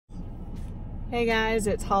Hey guys,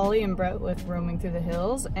 it's Holly and Brett with Roaming Through the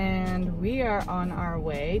Hills, and we are on our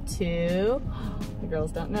way to, the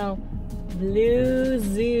girls don't know, Blue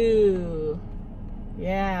Zoo.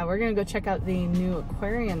 Yeah, we're gonna go check out the new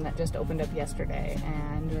aquarium that just opened up yesterday,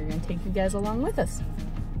 and we're gonna take you guys along with us.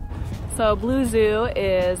 So Blue Zoo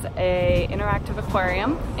is a interactive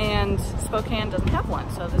aquarium, and Spokane doesn't have one,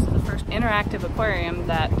 so this is the first interactive aquarium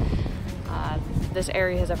that this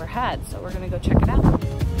area has ever had, so we're gonna go check it out.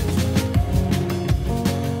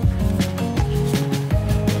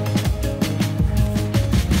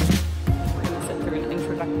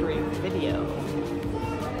 Video.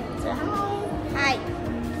 Say hi. Hi.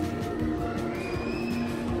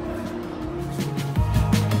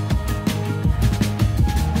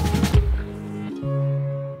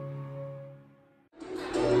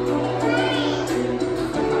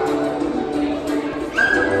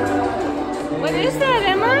 What is that,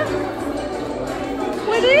 Emma?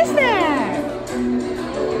 What is that?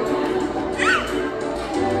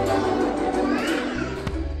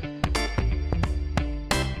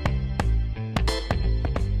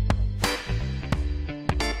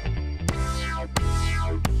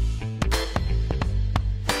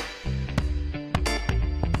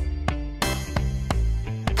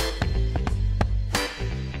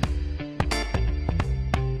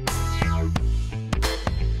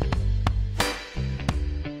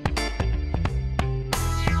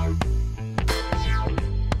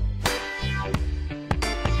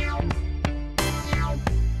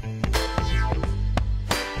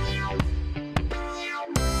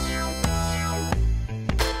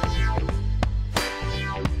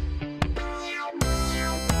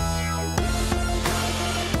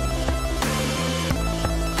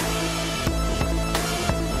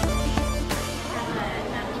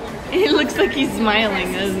 He looks like he's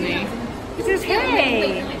smiling, doesn't he? He says,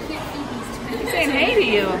 hey! He's saying hey to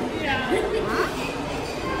you.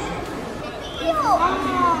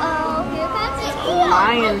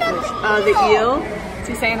 Lionfish. Oh, the eel? Is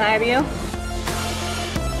he saying hi to you?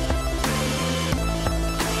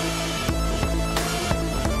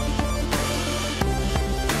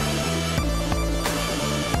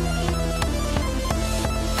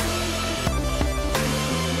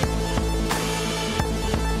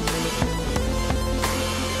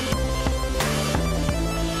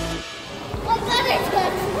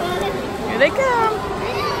 Here they come.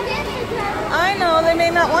 I know, they may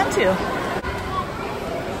not want to.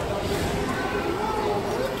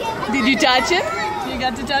 Did you touch it? You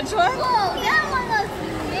got to touch one? Whoa, that one looks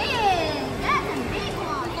big. That's a big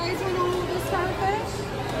one. You guys want to hold this starfish?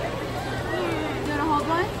 You want to hold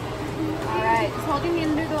one? Alright, just hold your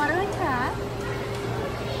hand under the water like that.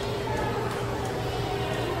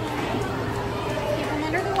 Keep them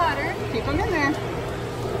under the water. Keep them in there.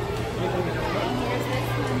 And here's this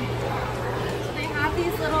one. So they have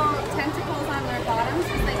these little tentacles on their bottoms,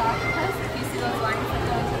 just like octopus. If you see those lines that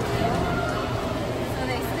go into the middle. So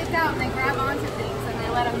they stick out and they grab onto things and they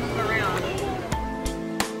let them move around.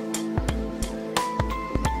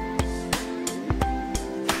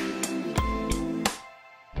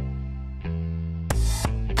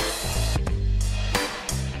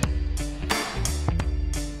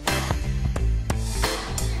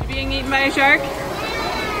 Being eaten by a shark?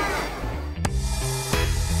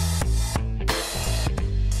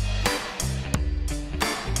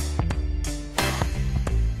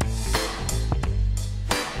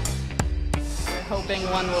 Hoping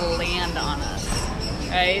one will land on us,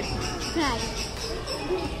 right?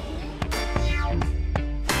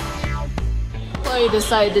 Chloe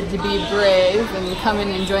decided to be brave and come in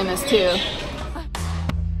and join us too.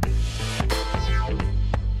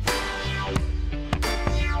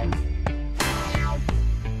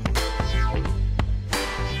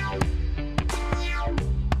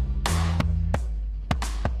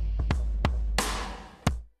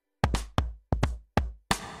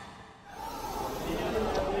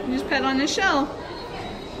 You just pet on his shell.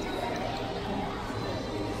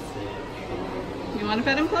 You want to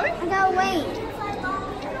pet him, Chloe? I gotta wait.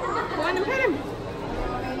 Go on and pet him.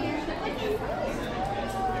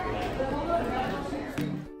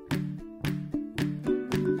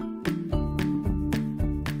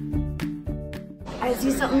 I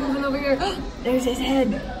see something moving over here. There's his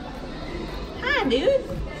head. Hi, dude.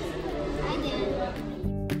 I did.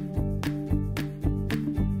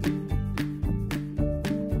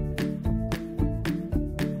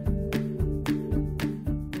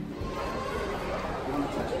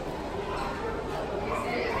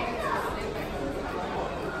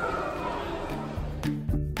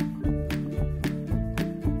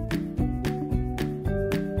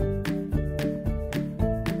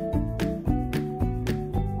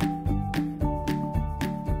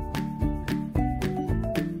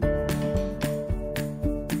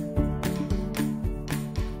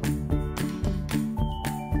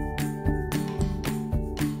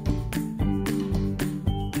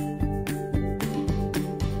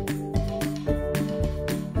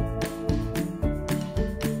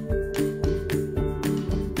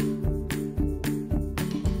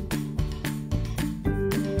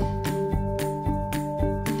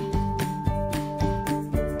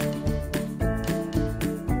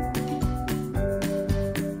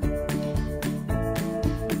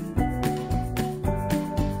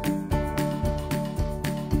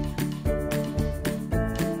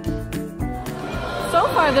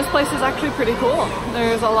 here, this place is actually pretty cool.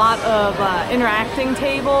 There's a lot of interacting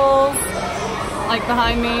tables, like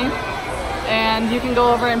behind me, and you can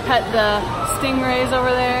go over and pet the stingrays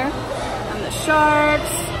over there, and the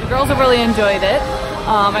sharks. The girls have really enjoyed it.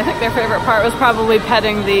 I think their favorite part was probably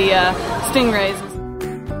petting the stingrays.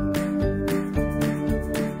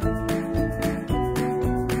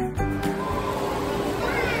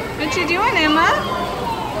 What you doing, Emma?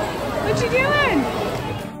 What you doing?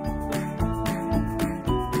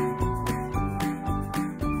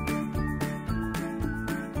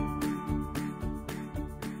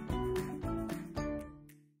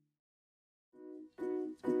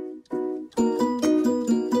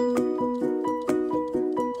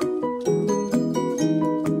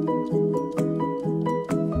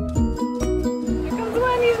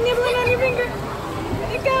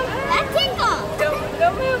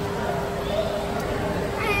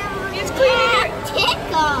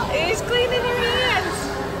 He's cleaning her hands.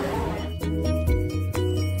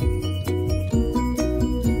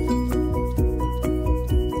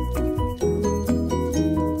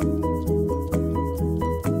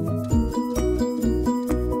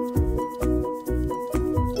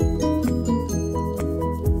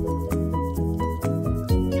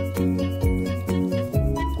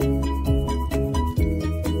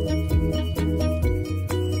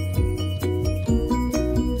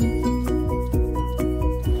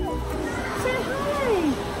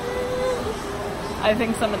 I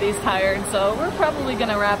think somebody's tired, so we're probably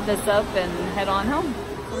gonna wrap this up and head on home.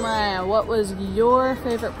 Mariah, what was your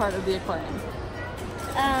favorite part of the aquarium?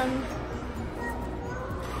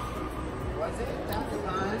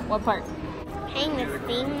 What part? Petting the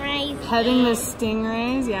stingrays. Petting the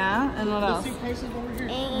stingrays, yeah. And what else?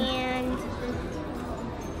 And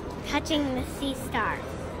touching the sea stars.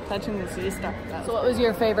 Touching the sea star. So what was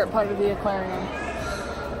your favorite part of the aquarium?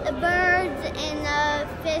 The birds and the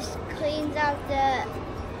fish cleans out the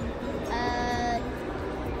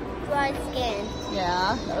dry skin.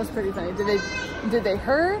 Yeah, that was pretty funny. Did they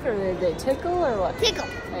hurt or did they tickle or what? Tickle.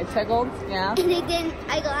 They tickled, yeah. And they didn't.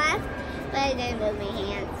 I laughed, but I didn't move my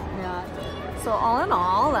hands. Yeah. So all in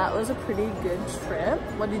all, that was a pretty good trip.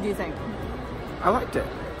 What did you think? I liked it.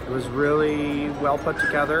 It was really well put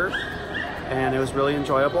together and it was really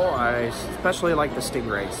enjoyable. I especially liked the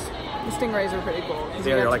stingrays. The stingrays are pretty cool.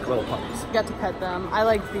 Yeah, they're like little puppies. You got to pet them. I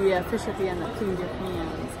like the fish at the end that cleaned your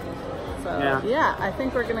hands. So yeah, I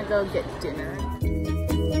think we're gonna go get dinner.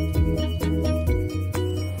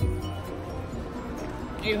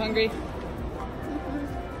 Are you hungry?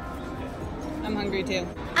 Mm-hmm. I'm hungry too.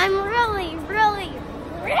 I'm really, really,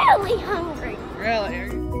 really hungry. Really?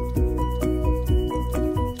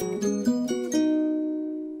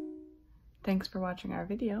 Thanks for watching our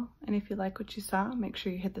video, and if you like what you saw, make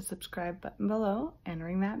sure you hit the subscribe button below and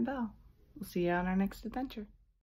ring that bell. We'll see you on our next adventure.